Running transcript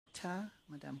Director,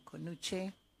 Madam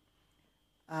Konuche,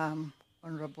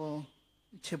 Honorable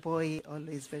Cheboy,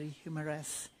 always very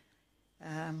humorous.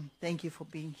 Thank you for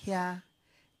being here.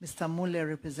 Mr. Mule,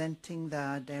 representing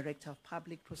the Director of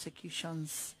Public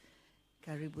Prosecutions,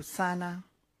 Karibu Sana.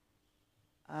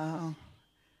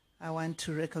 I want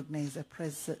to recognize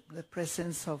the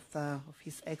presence of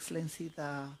His Excellency,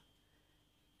 the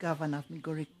Governor of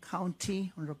Migori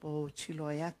County, Honorable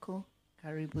Chiloyako.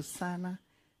 Karibu Sana.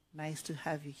 Nice to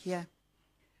have you here.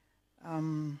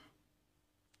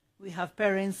 We have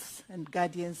parents and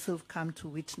guardians who've come to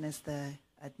witness the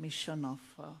admission of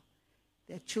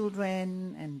their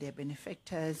children and their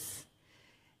benefactors.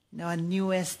 Our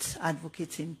newest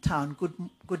advocates in town.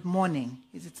 Good morning.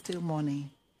 Is it still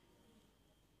morning?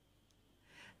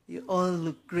 You all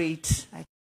look great.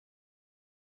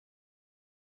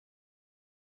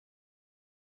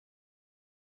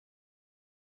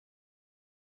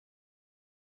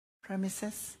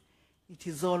 Premises. It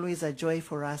is always a joy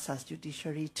for us as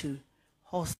judiciary to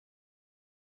host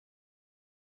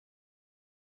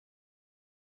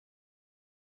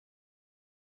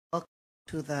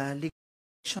to the legal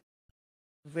action.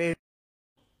 Very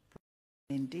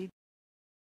indeed.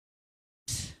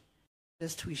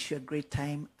 Just wish you a great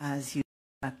time as you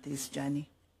start this journey.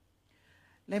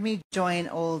 Let me join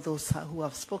all those who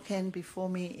have spoken before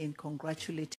me in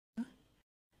congratulating you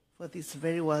for this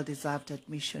very well-deserved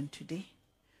admission today.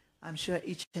 I'm sure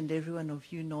each and every one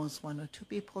of you knows one or two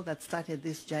people that started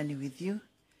this journey with you.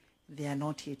 They are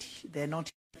not yet. They're not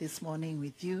here this morning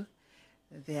with you.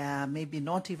 They are maybe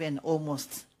not even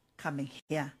almost coming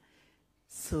here.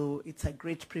 So it's a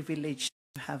great privilege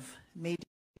to have made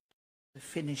the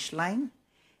finish line,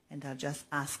 and I'll just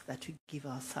ask that we give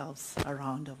ourselves a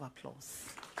round of applause.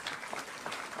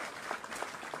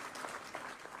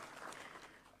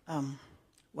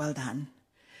 Well done.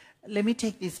 Let me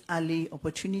take this early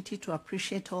opportunity to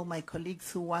appreciate all my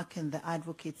colleagues who work in the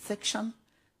advocate section,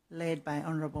 led by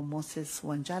Honorable Moses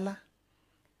Wanjala.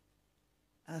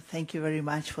 Thank you very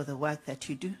much for the work that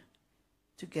you do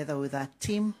together with our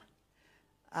team.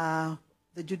 The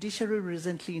judiciary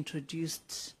recently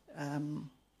introduced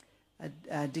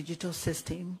a digital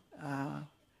system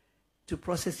to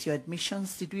process your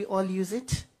admissions. Did we all use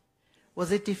it?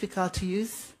 Was it difficult to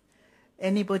use?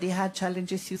 Anybody had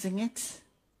challenges using it?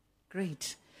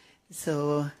 Great.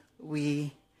 So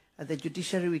we, at the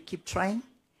judiciary, we keep trying,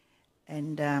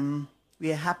 and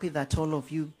we are happy that all of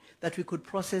you, that we could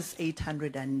process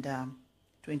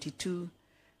 822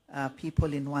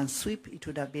 people in one sweep. It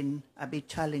would have been a bit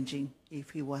challenging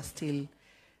if we were still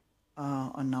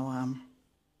on our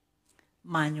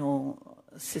manual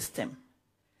system.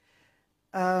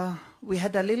 We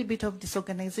had a little bit of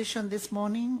disorganization this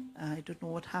morning. I don't know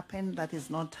what happened. That is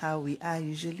not how we are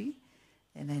usually.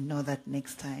 And I know that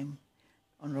next time,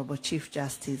 Honorable Chief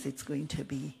Justice, it's going to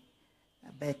be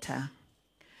better.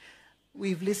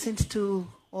 We've listened to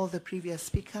all the previous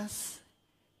speakers.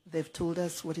 They've told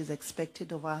us what is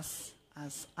expected of us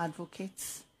as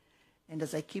advocates. And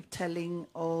as I keep telling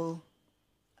all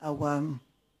our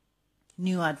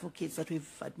new advocates that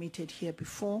we've admitted here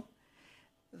before,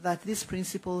 that these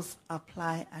principles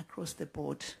apply across the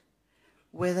board.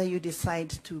 Whether you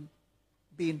decide to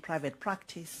be in private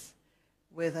practice,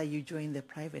 whether you join the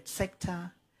private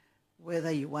sector,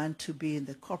 whether you want to be in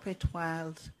the corporate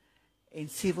world, in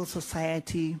civil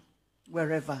society,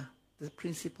 wherever, the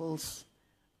principles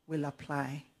will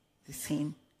apply the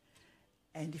same.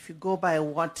 And if you go by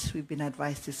what we've been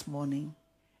advised this morning,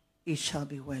 it shall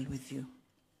be well with you.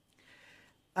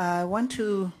 I want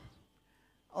to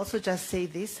also just say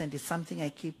this, and it's something I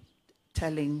keep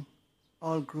telling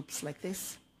all groups like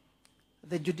this.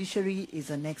 The judiciary is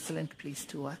an excellent place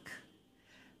to work.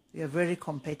 We are very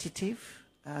competitive.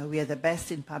 We are the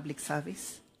best in public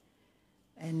service.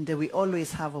 And we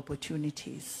always have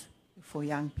opportunities for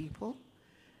young people,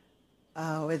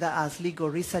 whether as legal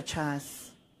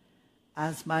researchers,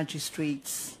 as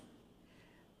magistrates,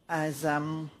 as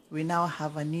we now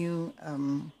have a new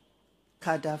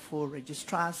cadre for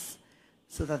registrars,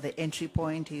 so that the entry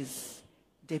point is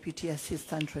Deputy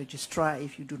Assistant Registrar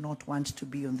if you do not want to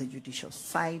be on the judicial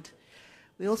side.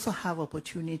 We also have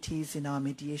opportunities in our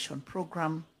mediation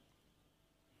program.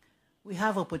 We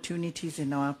have opportunities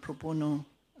in our pro bono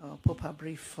POPA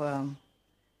brief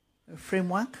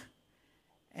framework.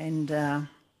 And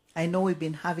I know we've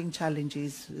been having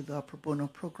challenges with our pro bono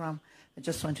program. I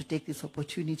just want to take this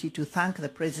opportunity to thank the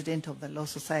President of the Law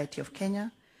Society of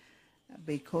Kenya,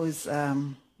 because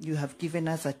you have given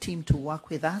us a team to work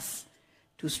with us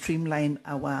to streamline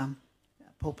our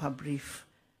POPA brief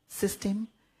system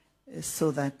so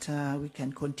that we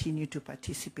can continue to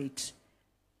participate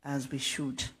as we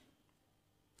should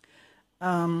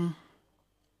I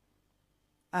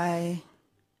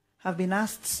have been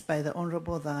asked by the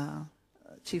Honorable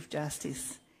Chief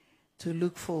Justice to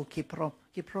look for Kiprop.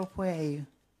 Kiprop, where are you?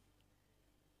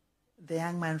 The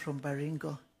young man from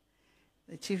Baringo.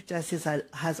 The Chief Justice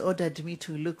has ordered me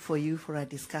to look for you for a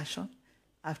discussion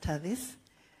after this.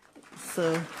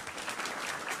 So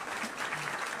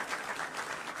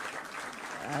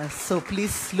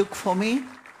please look for me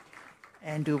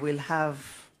and we will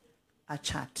have a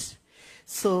chat.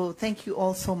 So thank you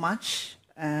all so much.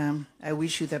 I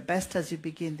wish you the best as you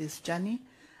begin this journey.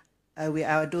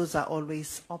 Our doors are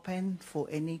always open for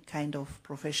any kind of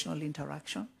professional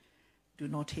interaction. Do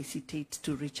not hesitate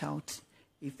to reach out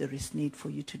if there is need for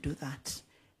you to do that.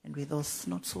 And with those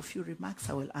not so few remarks,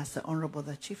 I will ask the Honorable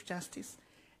Chief Justice,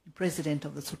 the President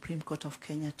of the Supreme Court of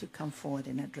Kenya, to come forward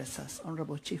and address us.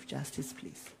 Honorable Chief Justice,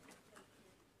 please.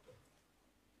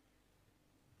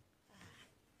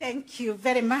 Thank you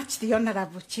very much, the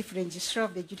Honorable Chief Registrar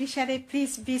of the Judiciary.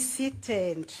 Please be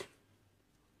seated.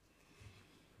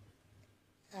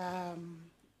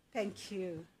 Thank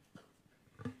you.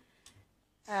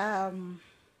 Wow.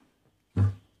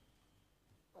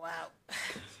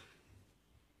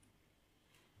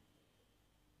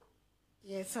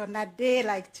 Yes, on a day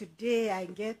like today, I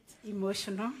get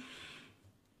emotional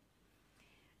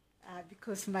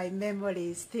because my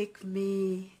memories take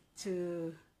me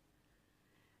to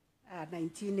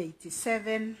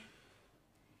 1987.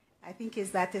 I think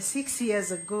it's that 6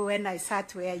 years ago when I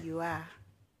sat where you are,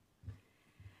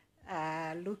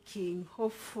 looking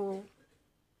hopeful,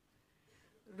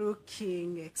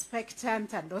 looking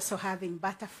expectant, and also having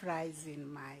butterflies in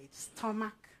my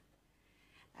stomach,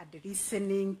 and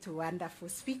listening to wonderful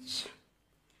speech,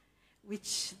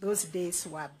 which those days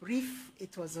were brief.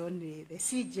 It was only the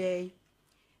CJ,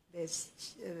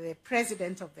 the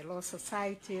president of the Law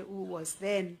Society, who was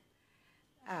then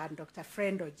Dr.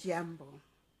 Friend Ojiambo,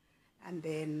 and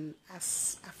then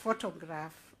as a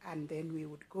photograph, and then we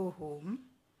would go home.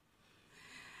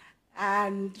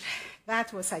 And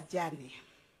that was a journey.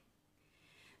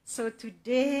 So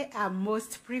today I'm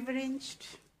most privileged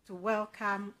to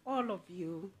welcome all of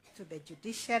you to the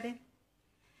judiciary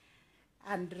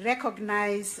and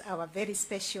recognize our very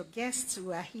special guests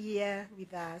who are here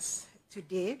with us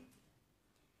today,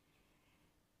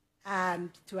 and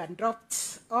to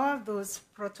adopt all those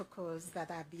protocols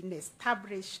that have been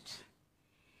established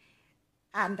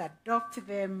and adopt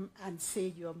them and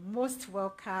say you're most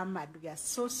welcome, and we are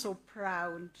so, so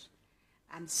proud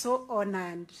and so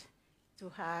honored to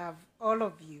have all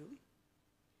of you.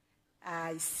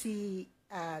 I see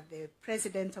the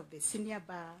president of the senior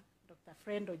bar, Dr.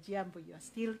 Friend Ojiambo, you are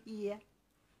still here.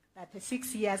 That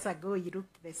 6 years ago you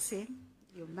looked the same.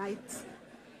 You might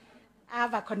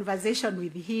have a conversation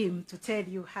with him to tell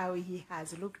you how he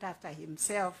has looked after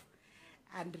himself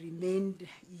and remained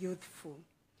youthful.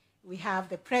 We have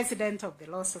the president of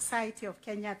the Law Society of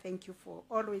Kenya. Thank you for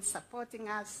always supporting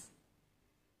us.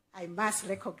 I must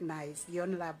recognize the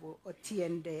Honorable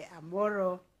Otiende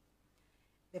Amoro,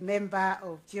 the member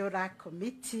of Jura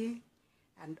Committee,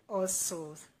 and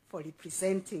also for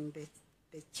representing the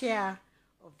chair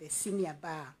of the senior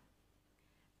bar.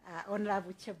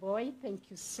 Honorable Cheboy, thank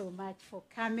you so much for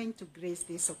coming to grace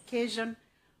this occasion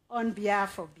on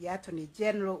behalf of the Attorney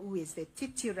General, who is the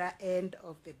titular end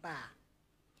of the bar.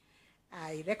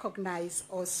 I recognize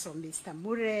also Mr.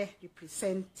 Mure,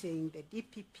 representing the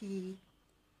DPP,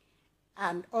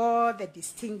 and all the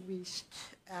distinguished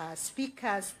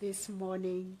speakers this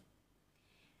morning,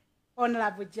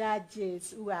 honorable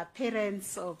judges who are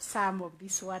parents of some of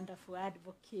these wonderful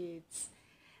advocates,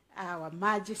 our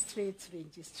magistrates,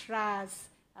 registrars,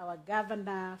 our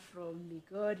governor from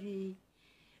Migori,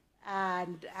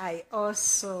 and I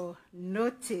also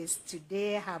noticed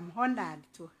today I'm honored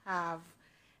to have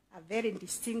a very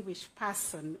distinguished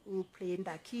person who played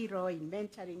a key role in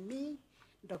mentoring me.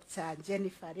 Dr.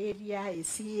 Jennifer Area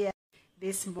is here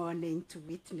this morning to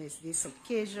witness this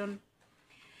occasion.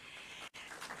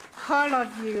 All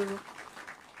of you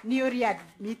newly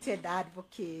admitted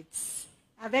advocates,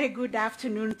 a very good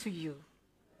afternoon to you.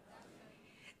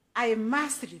 I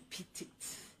must repeat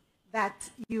it,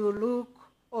 that you look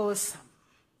awesome.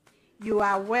 You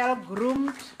are well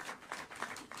groomed.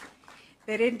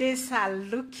 The ladies are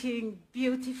looking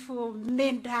beautiful,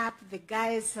 made up. The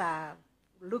guys are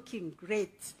looking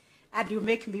great, and you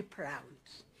make me proud.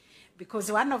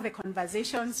 Because one of the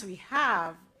conversations we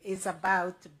have is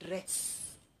about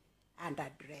dress and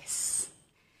address.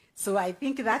 So I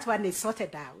think that one is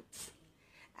sorted out.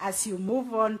 As you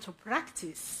move on to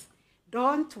practice,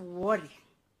 don't worry,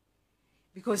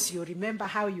 because you remember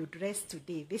how you dress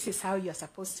today. This is how you're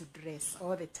supposed to dress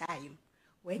all the time.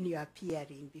 when you're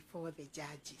appearing before the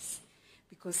judges.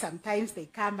 Because sometimes they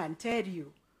come and tell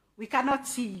you, we cannot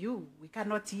see you, we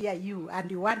cannot hear you, and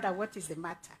you wonder what is the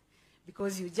matter.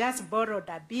 Because you just borrowed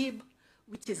a bib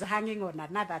which is hanging on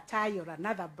another tie or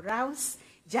another blouse.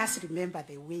 Just remember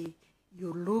the way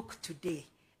you look today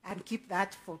and keep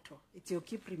that photo. It will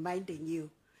keep reminding you,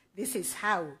 this is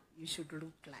how you should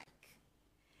look like.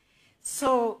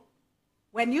 So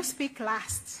when you speak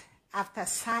last, after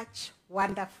such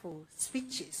wonderful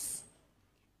speeches,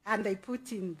 and they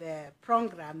put in the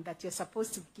program that you're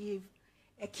supposed to give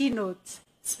a keynote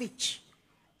speech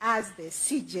as the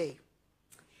CJ,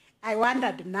 I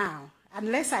wondered now,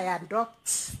 unless I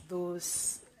adopt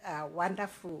those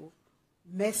wonderful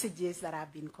messages that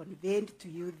have been conveyed to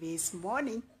you this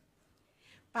morning,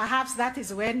 perhaps that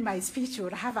is when my speech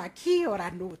will have a key or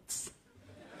a note,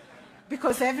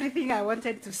 because everything I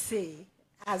wanted to say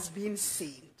has been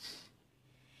said.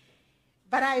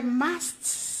 But I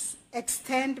must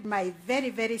extend my very,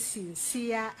 very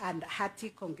sincere and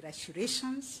hearty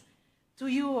congratulations to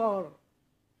you all,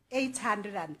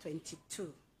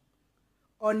 822,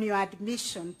 on your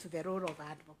admission to the role of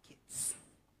advocates.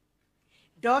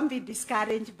 Don't be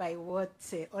discouraged by what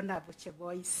Honorable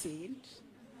Cheboy said.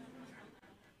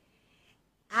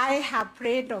 I have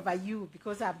prayed over you,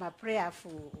 because I'm a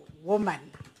prayerful woman,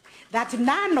 that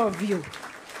none of you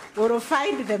will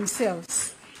find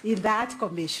themselves in that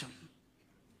commission.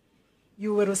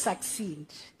 You will succeed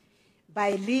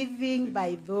by living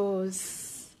by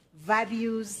those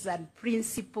values and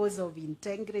principles of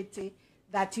integrity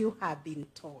that you have been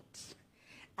taught.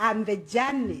 And the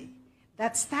journey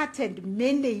that started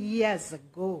many years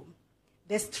ago,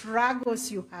 the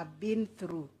struggles you have been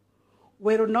through,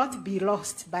 will not be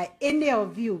lost by any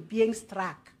of you being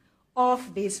struck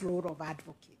off this road of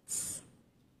advocates.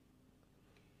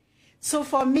 So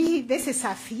for me, this is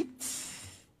a feat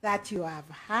that you have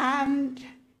earned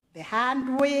the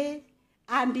hard way,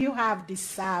 and you have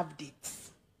deserved it.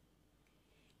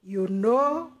 You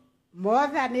know more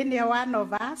than any one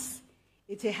of us,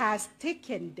 it has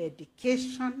taken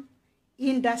dedication,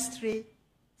 industry,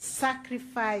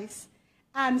 sacrifice,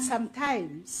 and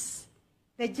sometimes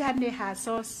the journey has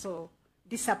also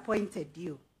disappointed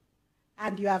you,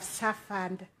 and you have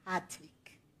suffered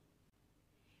heartache.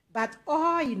 But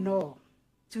all in all,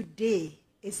 today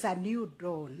is a new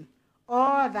dawn.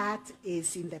 All that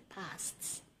is in the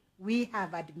past, we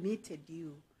have admitted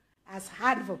you as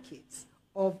advocates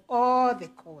of all the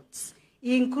courts,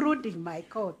 including my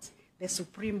court, the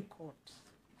Supreme Court.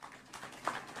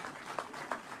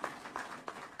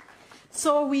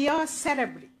 So we all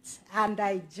celebrate, and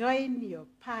I join your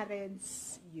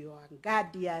parents, your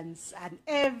guardians, and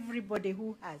everybody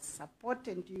who has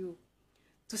supported you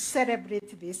to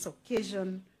celebrate this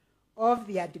occasion of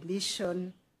the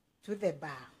admission to the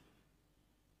bar.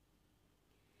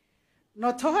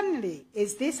 Not only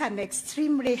is this an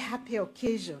extremely happy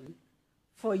occasion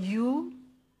for you,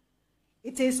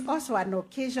 it is also an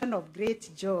occasion of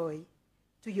great joy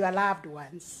to your loved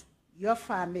ones, your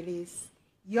families,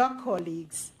 your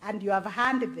colleagues, and you have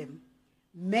heard them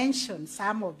mention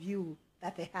some of you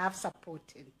that they have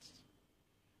supported.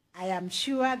 I am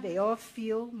sure they all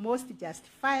feel most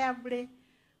justifiably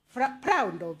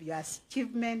proud of your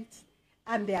achievement,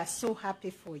 and they are so happy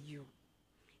for you.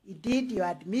 Indeed, your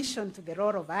admission to the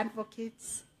role of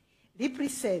advocates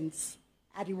represents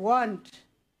a reward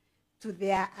to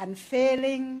their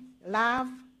unfailing love,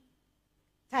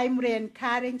 timely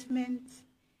encouragement,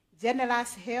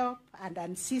 generous help, and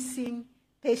unceasing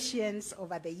patience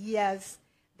over the years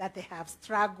that they have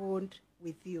struggled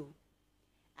with you.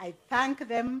 I thank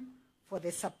them for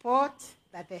the support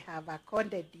that they have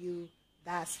accorded you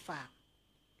thus far.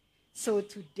 So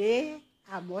today,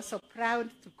 I'm also proud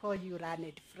to call you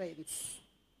learned friends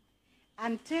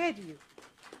and tell you,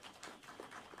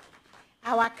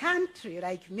 our country,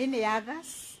 like many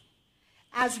others,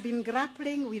 has been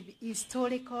grappling with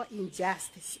historical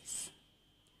injustices.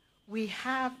 We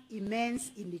have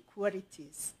immense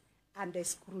inequalities and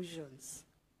exclusions.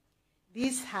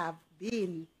 These have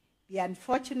been the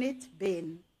unfortunate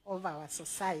bane of our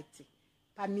society,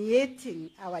 permeating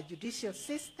our judicial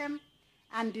system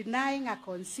and denying a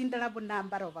considerable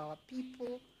number of our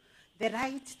people the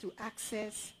right to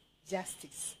access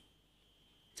justice.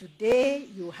 Today,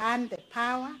 you have the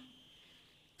power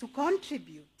to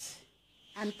contribute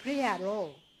and play a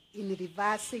role in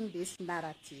reversing this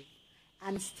narrative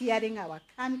and steering our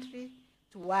country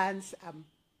towards a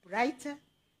brighter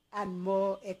and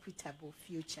more equitable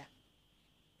future.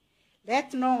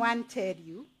 Let no one tell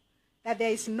you that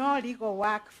there is no legal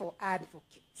work for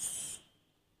advocates.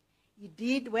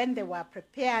 Indeed, when they were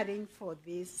preparing for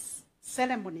this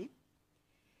ceremony,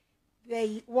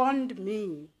 they warned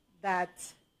me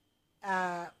that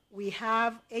we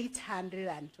have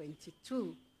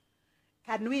 822.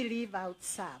 Can we leave out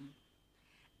some?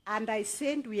 And I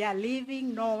said, we are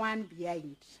leaving no one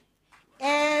behind.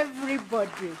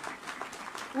 Everybody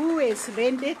who is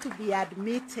ready to be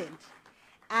admitted,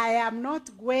 I am not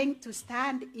going to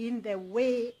stand in the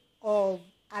way of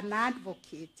an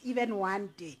advocate, even one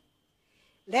day.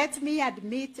 Let me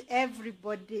admit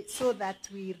everybody so that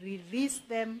we release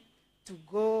them to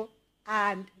go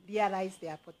and realize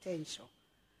their potential.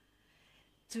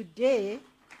 Today,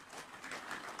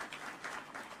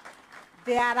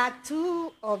 there are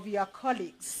two of your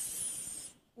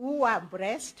colleagues who are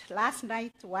blessed. Last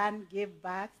night, one gave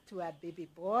birth to a baby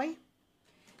boy.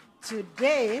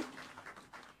 Today,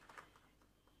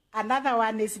 another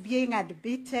one is being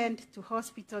admitted to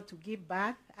hospital to give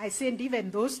birth. I said, even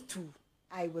those two,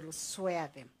 I will swear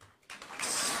them.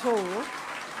 So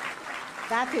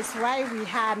that is why we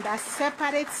had a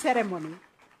separate ceremony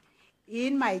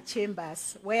in my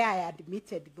chambers where I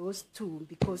admitted those two,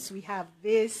 because we have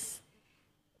this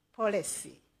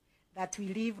policy that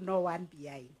we leave no one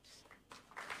behind.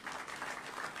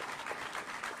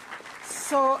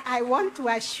 So I want to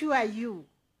assure you,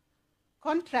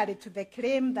 contrary to the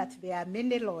claim that there are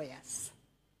many lawyers,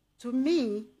 to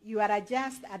me, you are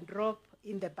just a drop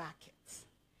in the bucket.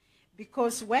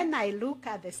 Because when I look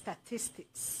at the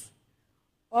statistics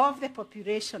of the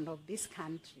population of this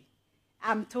country,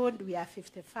 I'm told we are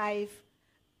 55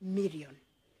 million.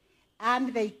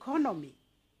 And the economy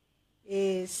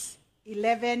is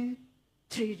 11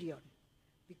 trillion,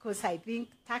 because I think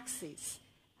taxes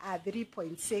are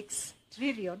 3.6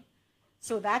 trillion.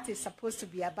 So that is supposed to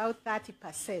be about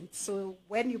 30%. So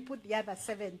when you put the other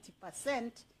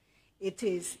 70%, it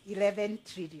is 11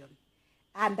 trillion.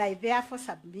 And I therefore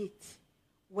submit,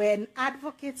 when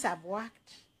advocates have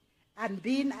worked and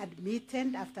been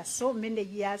admitted after so many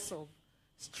years of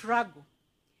struggle,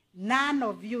 none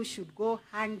of you should go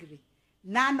hungry.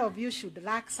 None of you should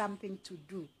lack something to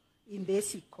do in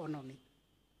this economy.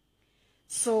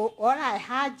 So all I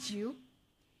urge you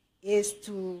is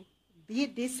to be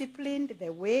disciplined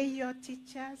the way your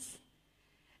teachers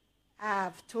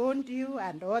have told you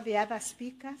and all the other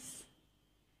speakers.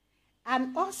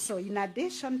 And also, in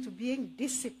addition to being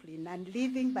disciplined and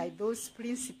living by those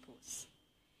principles,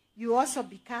 you also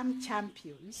become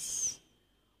champions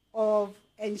of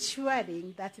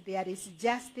ensuring that there is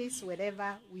justice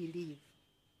wherever we live.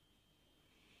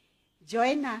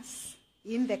 Join us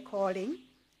in the calling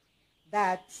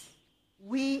that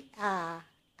we are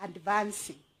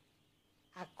advancing,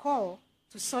 a call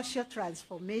to social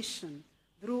transformation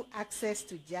through access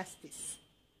to justice,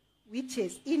 which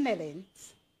is inherent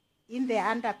in the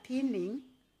underpinning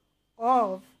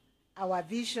of our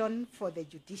vision for the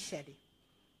judiciary.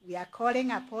 We are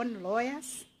calling upon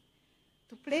lawyers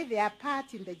to play their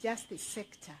part in the justice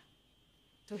sector,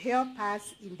 to help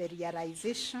us in the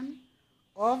realization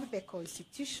of the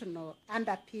constitutional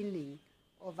underpinning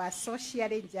of a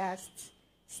socially just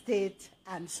state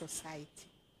and society.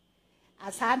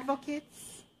 As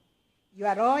advocates, you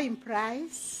are all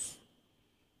impressed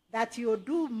that you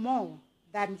do more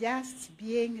than just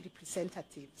being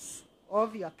representatives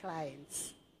of your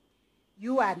clients.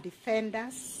 You are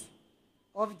defenders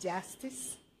of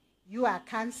justice. You are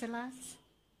counselors.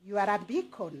 You are a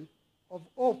beacon of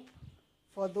hope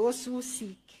for those who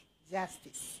seek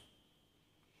justice.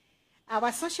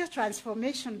 Our social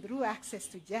transformation through access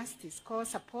to justice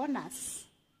calls upon us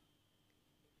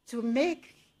to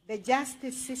make the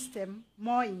justice system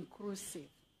more inclusive,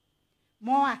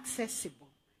 more accessible,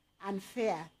 and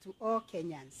fair to all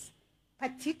Kenyans,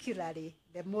 particularly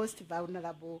the most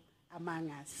vulnerable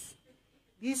among us.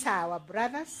 These are our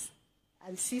brothers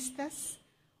and sisters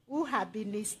who have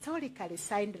been historically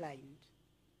sidelined.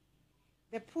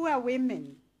 The poor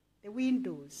women, the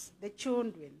widows, the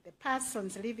children, the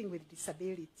persons living with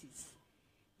disabilities,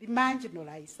 the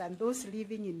marginalized, and those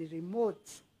living in remote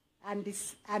and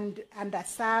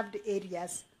underserved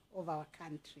areas of our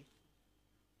country.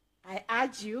 I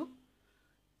urge you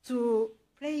to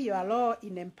play your role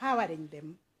in empowering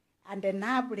them and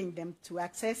enabling them to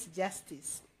access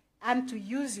justice, and to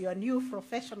use your new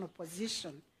professional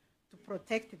position to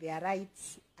protect their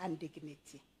rights and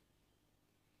dignity.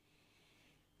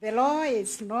 The law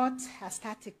is not a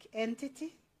static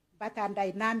entity, but a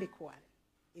dynamic one.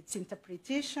 Its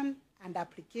interpretation and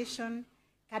application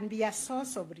can be a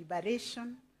source of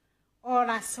liberation or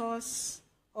a source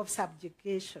of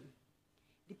subjugation,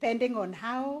 depending on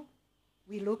how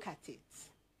we look at it.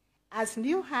 As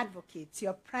new advocates,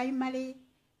 your primary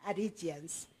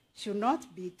allegiance should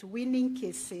not be to winning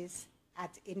cases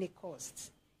at any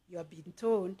cost. You have been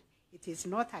told It is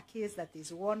not a case that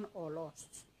is won or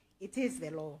lost. It is the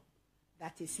law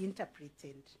that is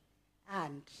interpreted,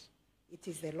 and it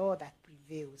is the law that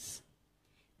prevails.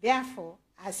 Therefore,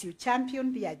 as you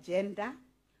champion the agenda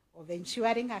of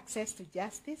ensuring access to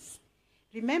justice,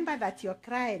 remember that your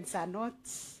clients are not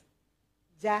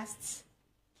just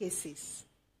cases.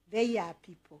 They are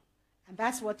people. And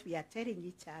that's what we are telling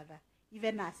each other,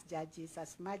 even as judges,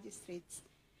 as magistrates,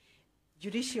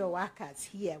 judicial workers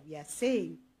here. We are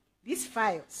saying, these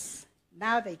files,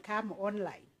 now they come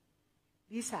online.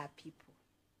 These are people.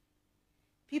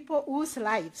 People whose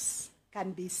lives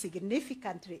can be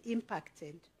significantly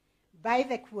impacted by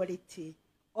the quality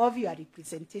of your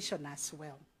representation as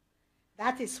well.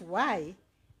 That is why,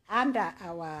 under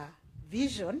our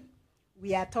vision,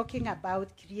 we are talking about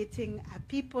creating a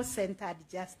people-centered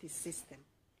justice system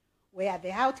where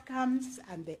the outcomes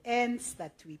and the ends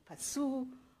that we pursue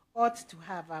ought to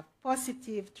have a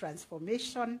positive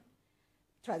transformative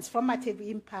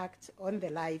impact on the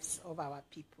lives of our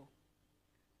people.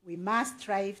 We must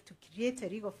strive to create a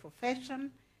legal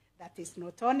profession that is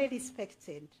not only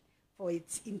respected for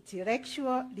its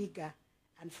intellectual rigor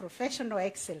and professional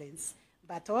excellence,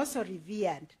 but also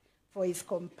revered for its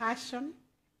compassion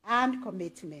and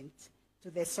commitment to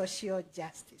the social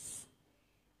justice.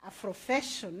 A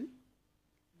profession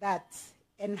that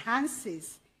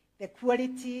enhances the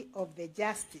quality of the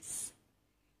justice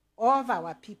of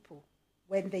our people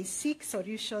when they seek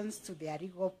solutions to their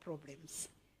legal problems,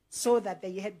 so that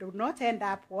they do not end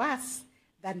up worse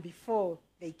than before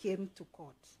they came to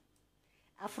court.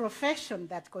 A profession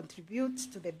that contributes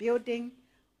to the building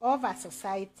of a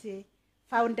society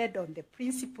founded on the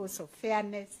principles of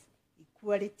fairness,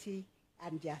 equality,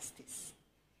 and justice.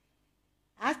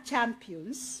 As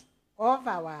champions of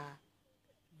our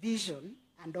vision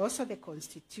and also the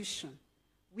Constitution,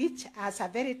 which has a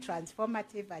very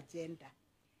transformative agenda,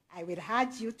 I will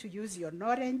urge you to use your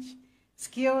knowledge,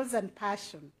 skills, and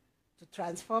passion to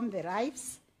transform the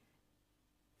lives.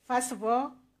 First of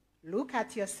all, look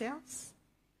at yourselves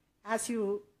as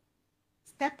you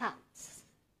step out,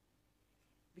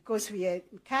 because we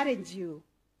encourage you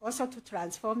also to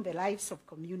transform the lives of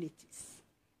communities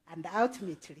and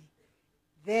ultimately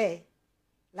the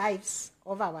lives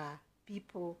of our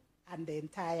people and the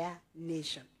entire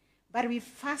nation. But we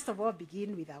first of all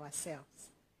begin with ourselves.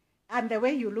 And the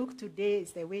way you look today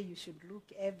is the way you should look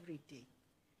every day,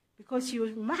 because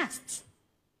you must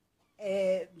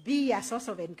be a source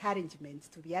of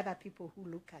encouragement to the other people who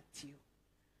look at you.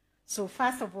 So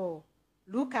first of all,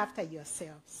 look after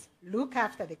yourselves, look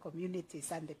after the communities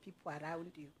and the people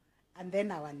around you, and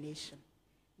then our nation.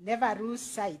 Never lose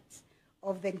sight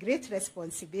of the great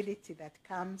responsibility that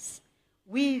comes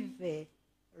with the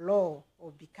law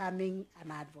of becoming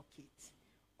an advocate.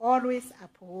 Always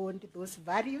uphold those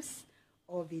values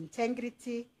of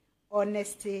integrity,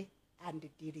 honesty, and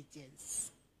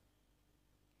diligence.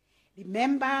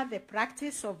 Remember, the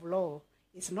practice of law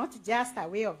is not just a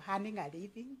way of earning a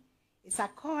living, it's a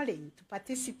calling to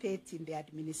participate in the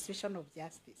administration of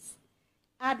justice.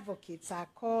 Advocates are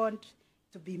called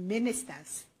to be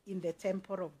ministers in the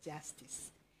temple of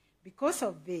justice. Because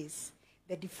of this,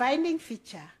 the defining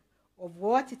feature of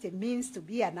what it means to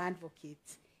be an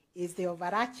advocate is the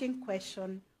overarching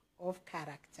question of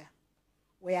character,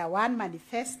 where one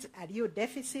manifests a real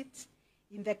deficit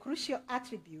in the crucial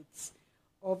attributes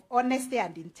of honesty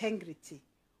and integrity.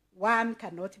 One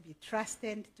cannot be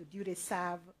trusted to duly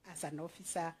serve as an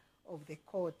officer of the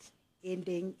court,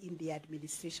 ending in the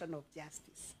administration of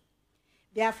justice.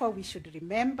 Therefore, we should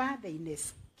remember the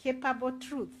inescapable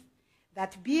truth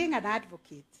that being an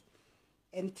advocate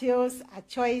entails a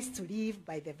choice to live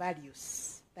by the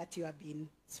values that you have been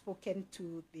spoken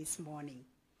to this morning.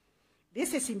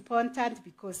 This is important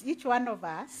because each one of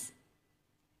us,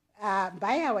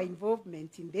 by our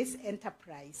involvement in this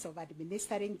enterprise of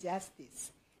administering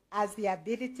justice, has the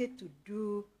ability to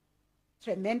do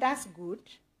tremendous good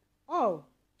or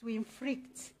to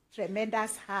inflict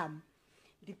tremendous harm,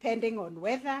 depending on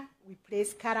whether we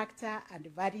place character and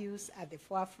values at the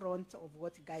forefront of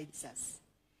what guides us.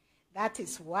 That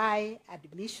is why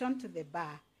admission to the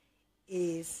bar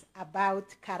is about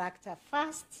character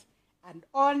first and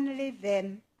only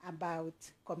then about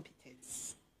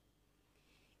competence.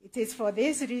 It is for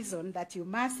this reason that you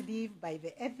must live by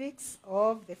the ethics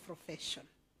of the profession.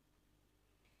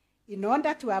 In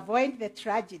order to avoid the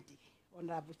tragedy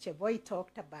Honorable Cheboy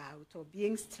talked about, of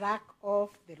being struck off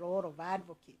the roll of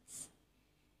advocates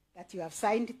that you have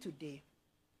signed today,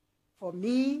 for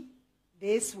me,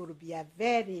 this will be a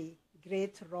very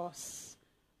great loss,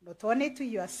 not only to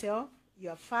yourself,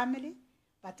 your family,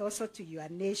 but also to your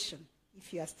nation,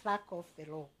 if you are struck off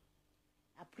the law.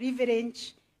 a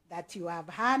privilege that you have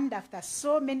earned after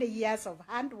so many years of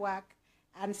hard work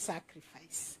and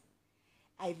sacrifice.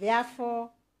 I therefore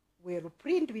will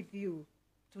plead with you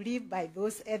to live by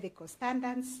those ethical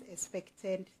standards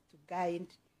expected to guide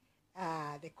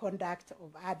the conduct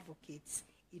of advocates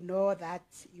in all that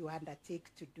you undertake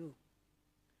to do.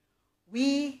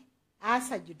 We,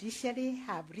 as a judiciary,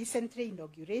 have recently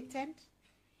inaugurated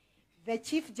the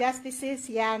Chief Justice's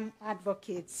Young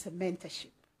Advocates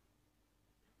Mentorship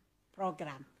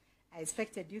Program. I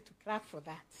expected you to clap for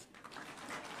that.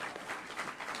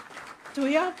 To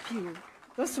help you,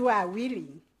 those who are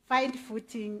willing, find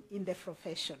footing in the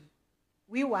profession.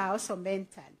 We were also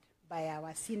mentored by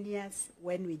our seniors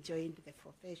when we joined the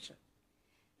profession.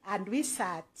 And we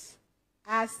sat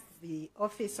as the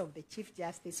Office of the Chief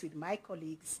Justice with my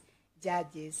colleagues,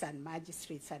 judges and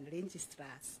magistrates and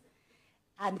registrars.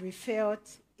 And we felt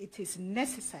it is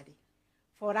necessary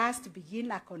for us to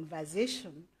begin a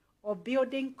conversation of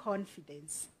building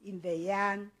confidence in the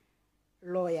young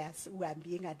lawyers who are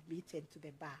being admitted to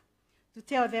the bar, to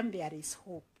tell them there is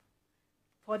hope,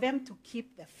 for them to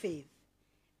keep the faith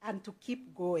and to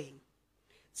keep going.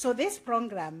 So this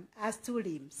program has two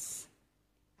limbs,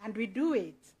 and we do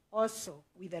it also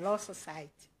with the Law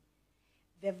Society.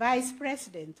 The Vice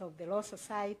President of the Law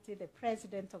Society, the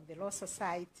President of the Law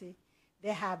Society,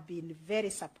 they have been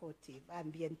very supportive,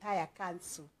 and the entire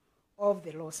council of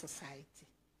the Law Society,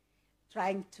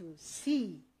 trying to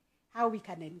see how we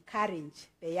can encourage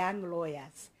the young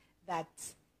lawyers that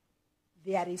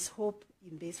there is hope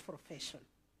in this profession.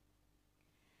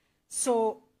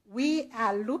 So we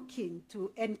are looking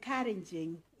to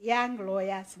encouraging young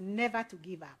lawyers never to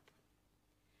give up.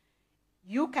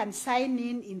 You can sign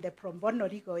in the pro bono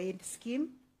legal aid scheme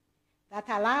that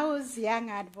allows young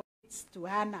advocates to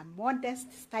earn a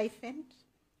modest stipend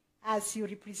as you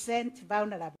represent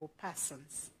vulnerable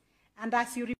persons. And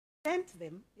as you represent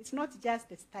them, it's not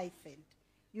just a stipend.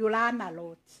 You learn a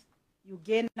lot. You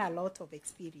gain a lot of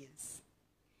experience.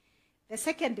 The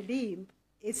second limb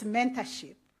is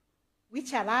mentorship,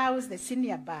 which allows the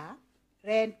senior bar,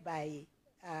 led by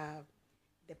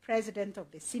the president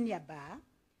of the senior bar,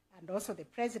 and also the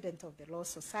president of the Law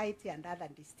Society and other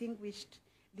distinguished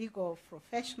legal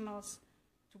professionals,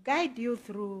 to guide you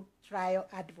through trial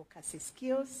advocacy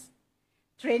skills,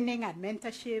 training and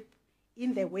mentorship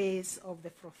in the ways of the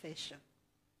profession.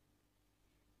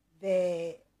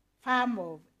 The firm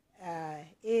of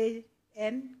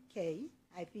ANK,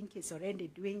 I think, is already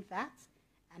doing that,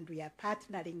 and we are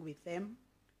partnering with them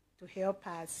to help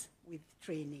us with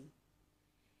training.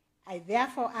 I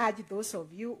therefore urge those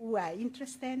of you who are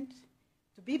interested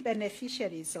to be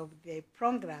beneficiaries of the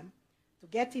program to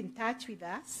get in touch with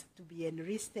us to be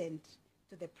enlisted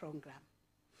to the program.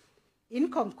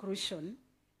 In conclusion,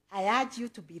 I urge you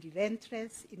to be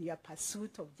relentless in your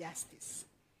pursuit of justice.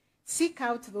 Seek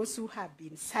out those who have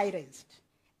been silenced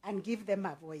and give them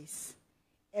a voice.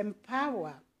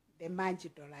 Empower the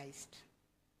marginalized,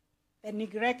 the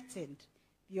neglected,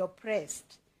 the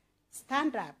oppressed.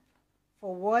 Stand up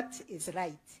for what is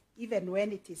right, even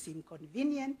when it is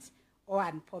inconvenient or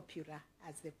unpopular,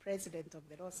 as the president of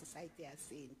the Law Society has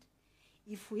said.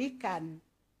 If we can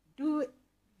do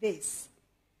this,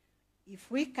 if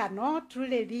we cannot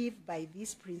truly live by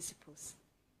these principles,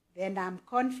 then I'm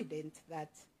confident that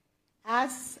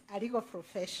as a legal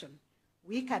profession,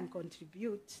 we can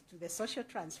contribute to the social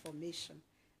transformation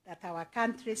that our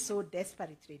country so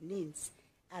desperately needs,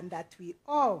 and that we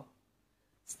all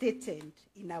stated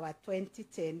in our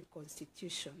 2010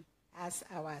 Constitution as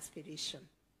our aspiration.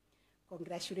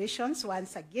 Congratulations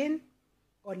once again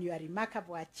on your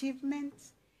remarkable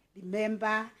achievements.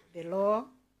 Remember, the law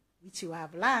which you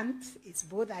have learned is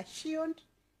both a shield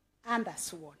and a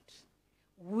sword.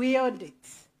 Wield it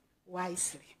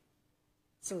wisely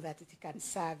so that it can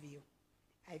serve you.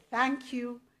 I thank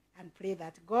you and pray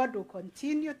that God will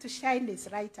continue to shine his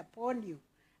light upon you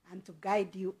and to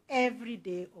guide you every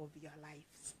day of your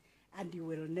lives, and you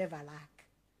will never lack.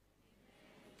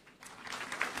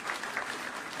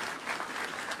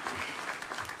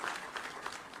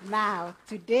 Now,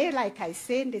 today, like I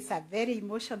said, is a very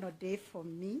emotional day for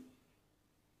me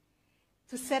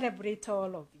to celebrate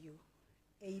all of you,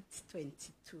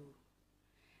 8/22,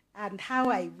 and how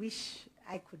I wish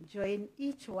I could join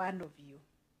each one of you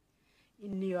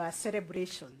in your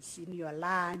celebrations, in your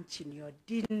lunch, in your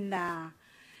dinner,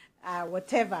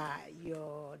 whatever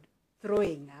you're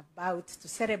throwing about to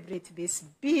celebrate these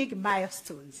big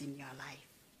milestones in your life.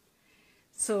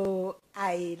 So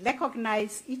I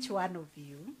recognize each one of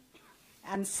you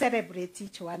and celebrate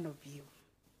each one of you.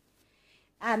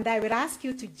 And I will ask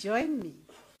you to join me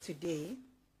today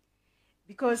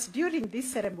Because during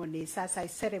these ceremonies, as I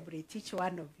celebrate each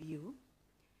one of you,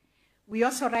 we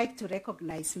also like to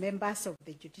recognize members of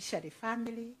the judiciary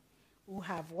family who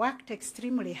have worked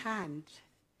extremely hard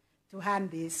to earn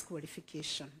this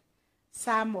qualification.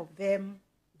 Some of them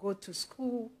go to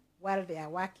school while they are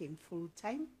working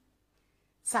full-time.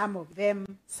 Some of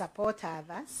them support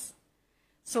others.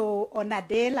 So on a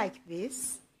day like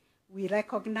this, we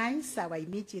recognize our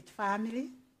immediate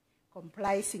family,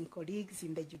 comprising colleagues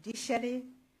in the judiciary,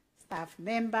 staff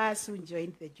members who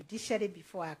joined the judiciary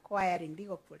before acquiring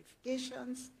legal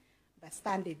qualifications, but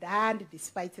stand in hand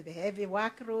despite the heavy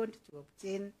workload to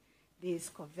obtain this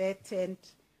coveted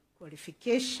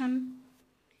qualification.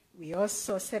 We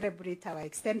also celebrate our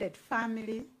extended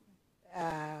family,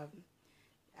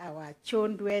 our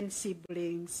children,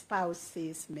 siblings,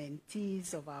 spouses,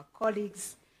 mentees of our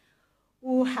colleagues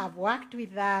who have worked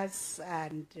with us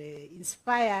and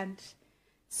inspired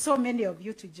so many of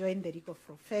you to join the legal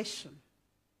profession.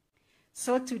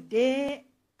 So today,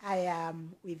 I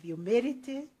am, with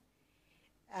humility,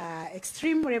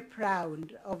 extremely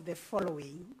proud of the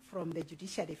following from the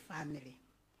judiciary family.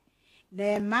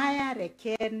 Nehemiah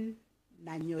Reken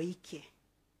Nanyoike.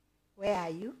 Where are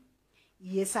you?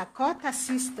 He is a court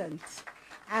assistant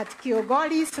at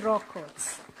Kiogoli's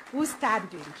Records, who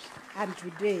studied, and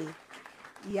today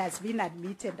he has been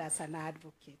admitted as an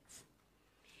advocate.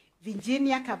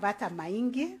 Virginia Kavata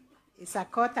Maingi is a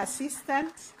court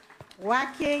assistant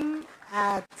working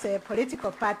at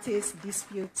Political Parties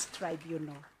Disputes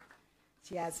Tribunal.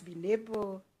 She has been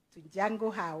able to jungle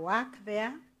her work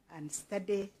there and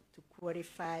study to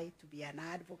qualify to be an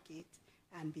advocate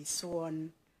and be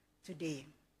sworn today.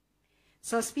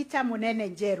 Sospita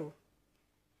Munene Njeru,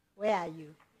 where are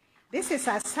you? This is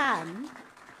a son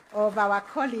of our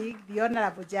colleague, the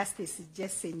Honorable Justice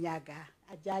Jesse Nyaga,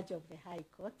 a judge of the High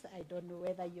Court. I don't know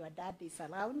whether your dad is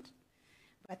around,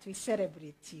 but we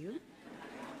celebrate you.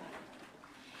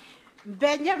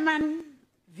 Benjamin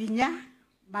Vinya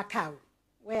Macau,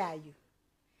 where are you?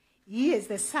 He is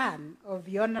the son of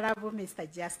the Honorable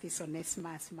Mr. Justice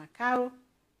Onesimus Macau.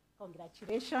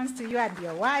 Congratulations to you and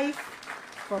your wife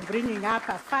for bringing up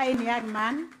a fine young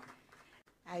man.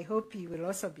 I hope he will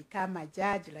also become a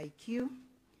judge like you.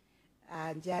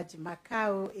 Judge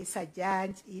Macau is a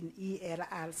judge in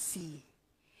ELRC.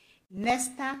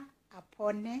 Nesta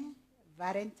Apone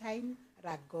Valentine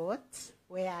Ragot,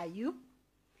 where are you?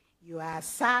 You are a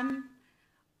son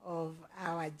of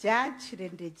our judge,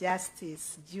 Rende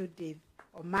Justice Judith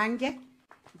Omange,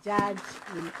 judge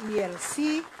in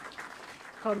ELC.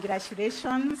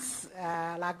 Congratulations,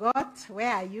 Lagot.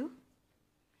 Where are you?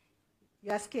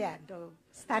 You are scared of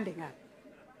standing up.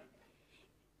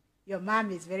 Your mom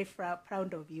is very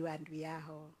proud of you, and we are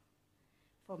all,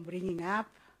 for bringing up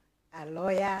a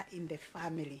lawyer in the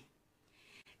family.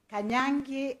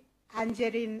 Kanyangi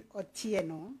Angeline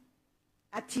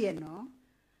Atieno,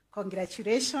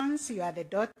 congratulations, you are the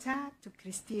daughter to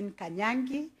Christine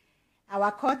Kanyangi,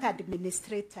 our court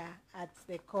administrator at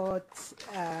the court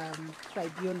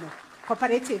tribunal,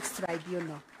 Cooperatives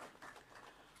Tribunal.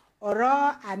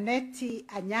 Oro Aneti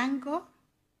Anyango,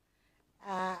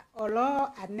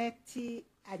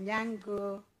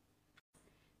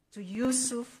 to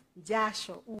Yusuf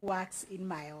Jasho, who works in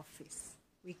my office.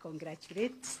 We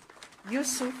congratulate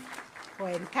Yusuf for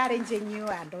encouraging you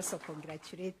and also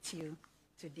congratulate you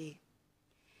today.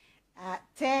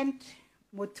 Tent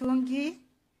Mutungi,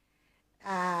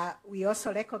 we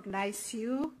also recognize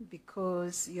you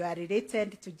because you are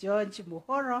related to George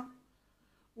Muhoro,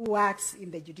 who works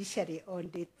in the Judiciary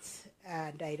Audit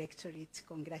Directorate.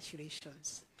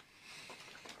 Congratulations.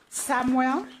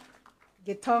 Samuel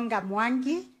Getonga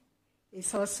Mwangi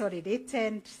is also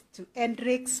related to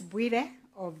Hendrix Bwire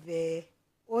of the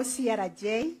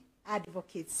OCRJ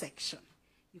Advocate Section.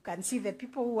 You can see the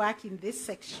people who work in this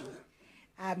section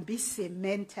are busy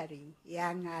mentoring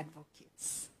young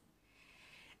advocates.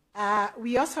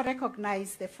 We also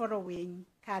recognize the following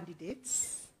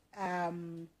candidates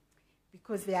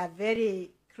because they are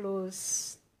very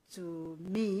close to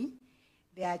me.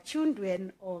 They are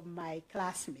children of my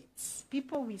classmates,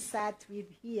 people we sat with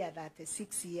here that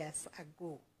 6 years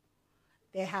ago.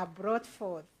 They have brought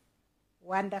forth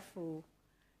wonderful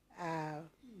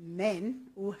men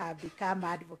who have become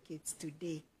advocates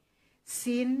today.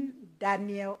 Sin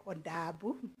Daniel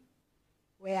Ondabu,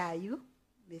 where are you,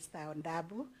 Mr.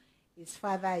 Ondabu? His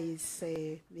father is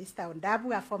Mr.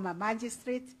 Ondabu, a former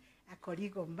magistrate, a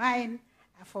colleague of mine,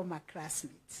 a former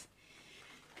classmate.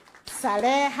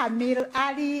 Saleh Hamil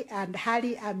Ali and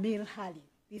Hali Amil Hali.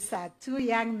 These are two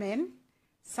young men,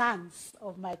 sons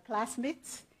of my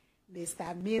classmates, Mr.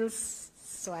 Amil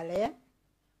Saleh.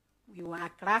 We were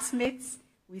classmates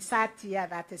we sat here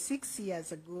 36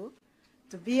 years ago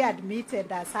to be admitted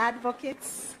as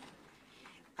advocates,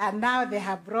 and now they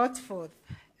have brought forth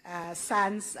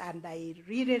sons, and I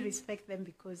really respect them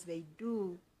because they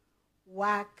do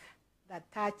work that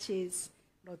touches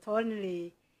not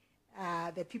only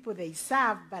the people they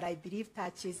serve, but I believe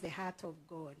touches the heart of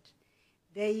God.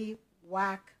 They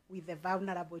work with the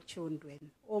vulnerable children,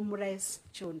 homeless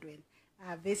children.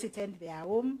 I visited their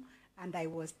home, and I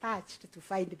was touched to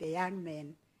find the young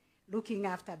men looking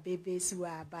after babies who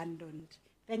are abandoned.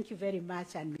 Thank you very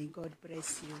much, and may God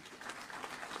bless you.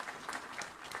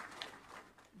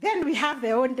 Then we have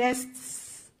the oldest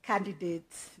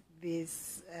candidate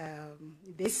this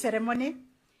ceremony,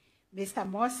 Mr.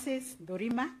 Moses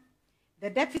Dorima, the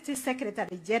Deputy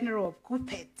Secretary General of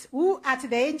Koome, who at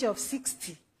the age of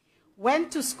 60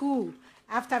 went to school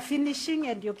after finishing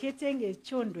educating his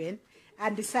children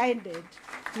and decided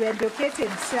to educate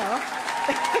himself.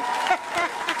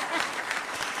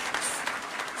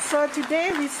 So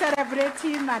today we celebrate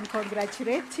him and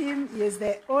congratulate him. He is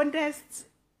the oldest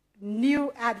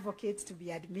new advocate to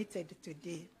be admitted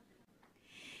today.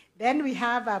 Then we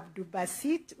have Abdul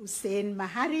Basit Hussein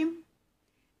Maharim,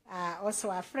 also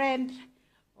a friend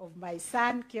of my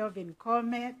son, Kelvin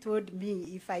Koome, told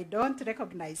me if I don't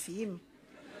recognize him,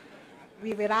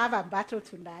 we will have a battle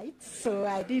tonight. So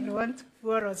I didn't want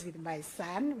quarrels with my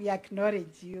son. We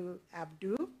acknowledge you,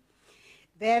 Abdul.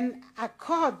 Then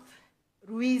Akod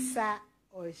Ruisa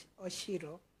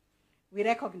Oshiro, we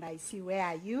recognize you. Where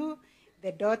are you?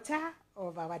 The daughter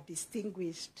of our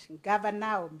distinguished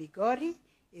Governor of Migori,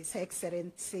 His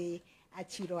Excellency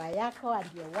Achiro Ayako, and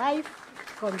your wife.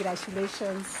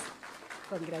 Congratulations,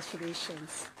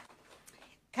 congratulations.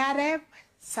 Caleb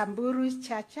Samburu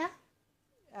Chacha,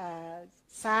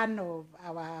 son of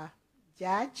our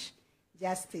judge,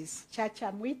 Justice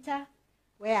Chacha Mwita.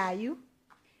 Where are you?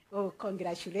 Oh,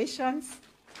 congratulations.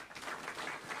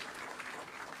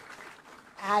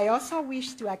 I also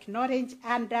wish to acknowledge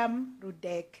Adam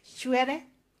Rudek Shuere.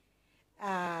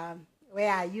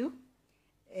 Where are you?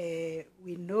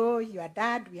 We know your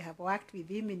dad. We have worked with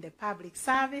him in the public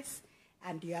service,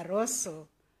 and you are also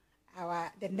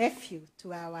the nephew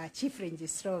to our Chief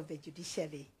Registrar of the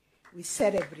Judiciary. We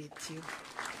celebrate you.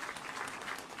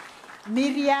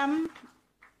 Miriam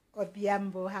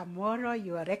Odhiambo Hamoro,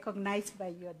 you are recognized by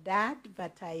your dad,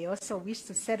 but I also wish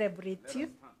to celebrate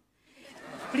you.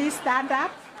 Please stand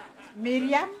up,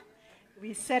 Miriam.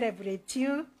 We celebrate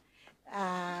you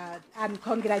and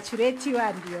congratulate you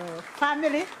and your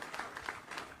family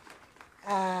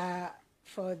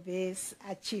for this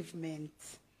achievement.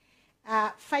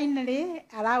 Finally,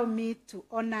 allow me to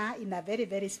honor in a very,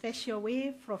 very special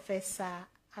way Professor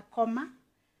Koome,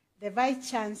 the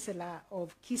Vice Chancellor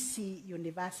of Kisii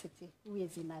University, who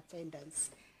is in attendance.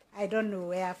 I don't know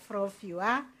where from you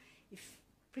are.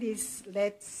 Please,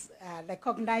 let's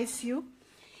recognize you.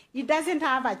 He doesn't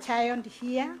have a child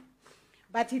here,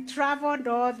 but he traveled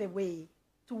all the way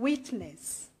to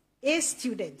witness his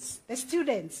students, the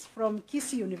students from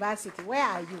Kisii University. Where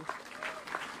are you?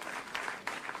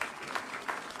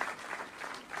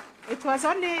 It was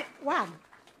only one.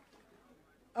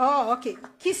 Oh, okay.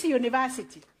 Kisii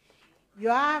University.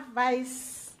 Your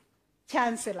Vice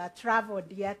Chancellor traveled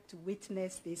here to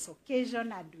witness this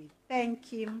occasion, and we thank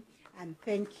him and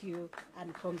thank you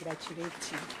and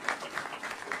congratulate you.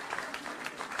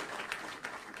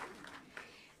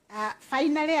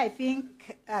 Finally, I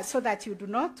think, so that you do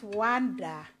not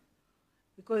wonder,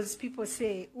 because people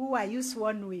say, who are you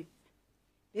sworn with?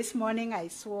 This morning I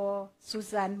swore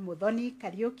Susan Modoni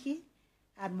Kariuki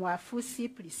and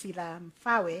Mwafusi Priscilla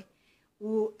Mfawe,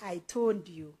 who I told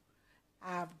you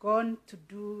have gone to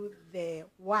do the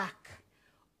work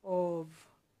of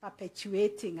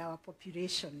perpetuating our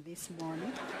population this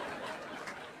morning.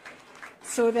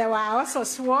 So they were also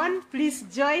sworn. Please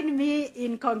join me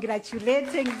in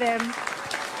congratulating them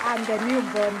and the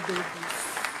newborn babies.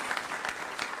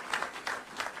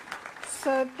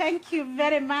 So thank you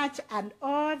very much and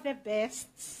all the best.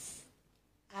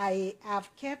 I have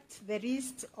kept the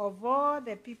list of all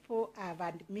the people I've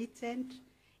admitted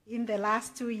in the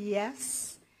last 2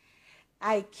 years.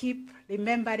 I keep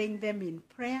remembering them in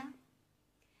prayer,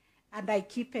 and I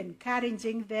keep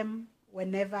encouraging them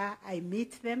whenever I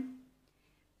meet them.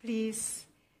 Please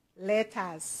let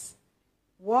us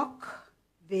walk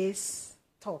this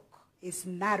talk. It's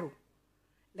narrow.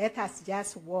 Let us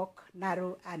just walk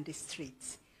narrow and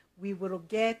straight. We will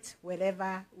get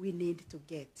wherever we need to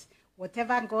get.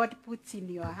 Whatever God puts in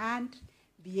your hand,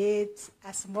 be it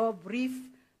a small brief,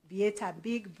 be it a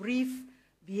big brief,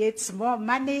 be it small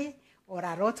money or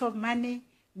a lot of money,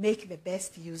 make the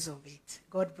best use of it.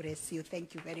 God bless you.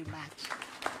 Thank you very much.